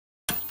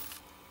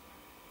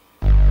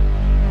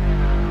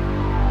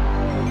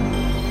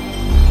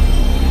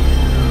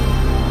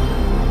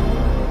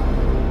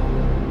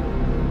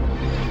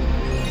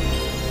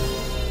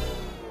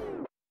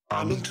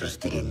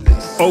interested in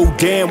this. Oh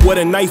damn, what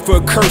a night for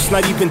a curse.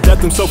 Not even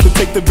death himself could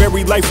take the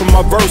very life from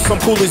my verse. I'm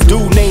cool as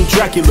dude named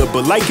Dracula,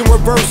 but like in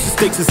reverse, the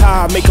stakes is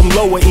high, make them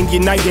lower in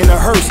your night in a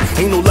hearse.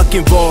 Ain't no luck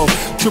involved,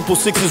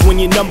 666 when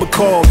your number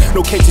called.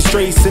 No catching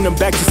strays, send them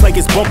back just like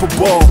it's bumper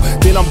ball.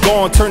 Then I'm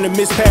gone, turn the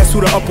mispass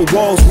through the upper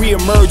walls.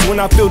 Re-emerge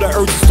when I feel the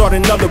urge to start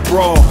another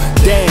brawl.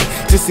 Damn,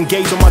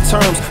 disengage on my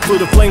terms,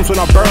 feel the flames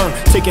when I burn.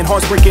 Taking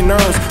hearts breaking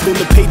nerves, then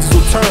the pages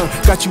will turn.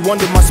 Got you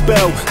under my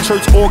spell,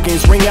 church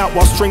organs ring out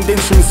while stringed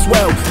instruments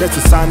swell. That's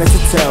a sign, that's a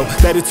tell,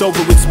 that it's over,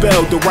 it's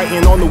spelled. The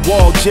writing on the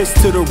wall, just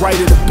to the right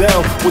of the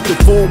bell. With the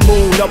full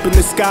moon up in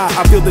the sky,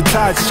 I feel the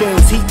tides change.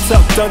 Heat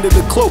tucked under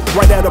the cloak,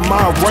 right out of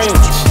my range.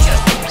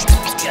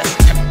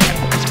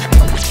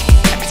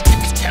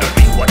 Just tell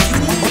me what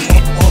you need.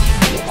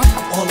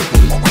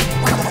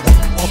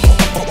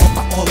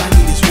 All I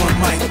need is one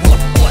mic.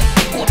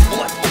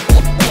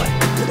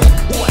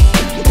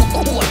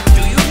 What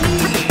do you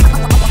need?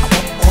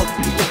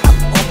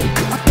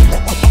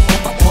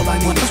 All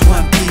I need is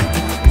one beat.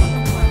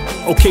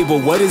 Okay,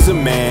 but what is a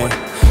man?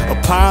 A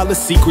pile of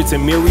secrets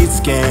and myriad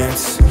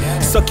scams.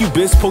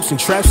 Succubus posting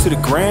traps to the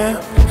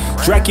gram.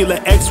 Dracula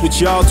X with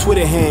y'all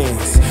Twitter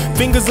hands.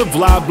 Fingers of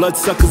live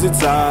bloodsuckers,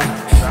 it's I.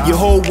 Your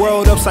whole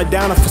world upside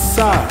down a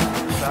facade.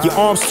 Your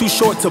arms too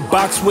short to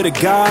box with a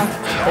guy.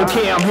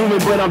 Okay, I'm human,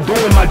 but I'm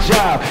doing my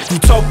job. You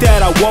talk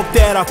that, I walk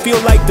that, I feel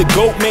like the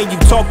goat, man. You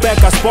talk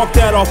back, I spark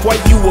that off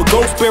white. You a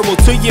ghost barrel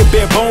to your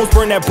bare bones.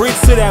 Burn that bridge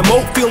to that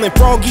moat. Feeling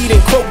froggy,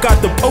 then croak,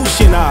 got the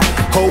potion, I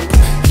hope.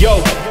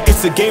 Yo,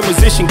 it's a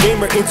gamersician,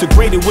 gamer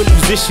integrated with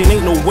musician.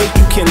 Ain't no way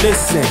you can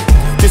listen.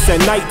 This that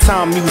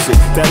nighttime music,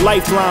 that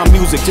lifeline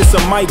music. Just a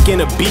mic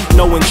and a beat,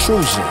 no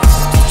intrusions.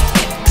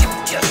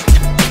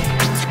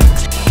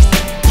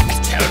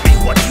 Tell me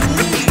what you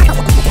need.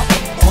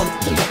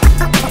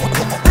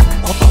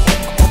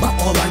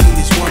 All I need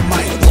is one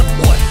mic.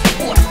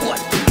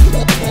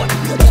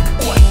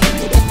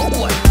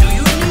 What do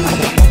you need?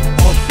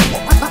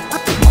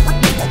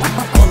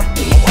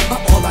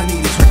 All I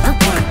need is one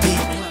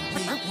beat.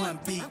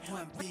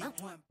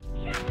 One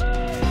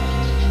beat.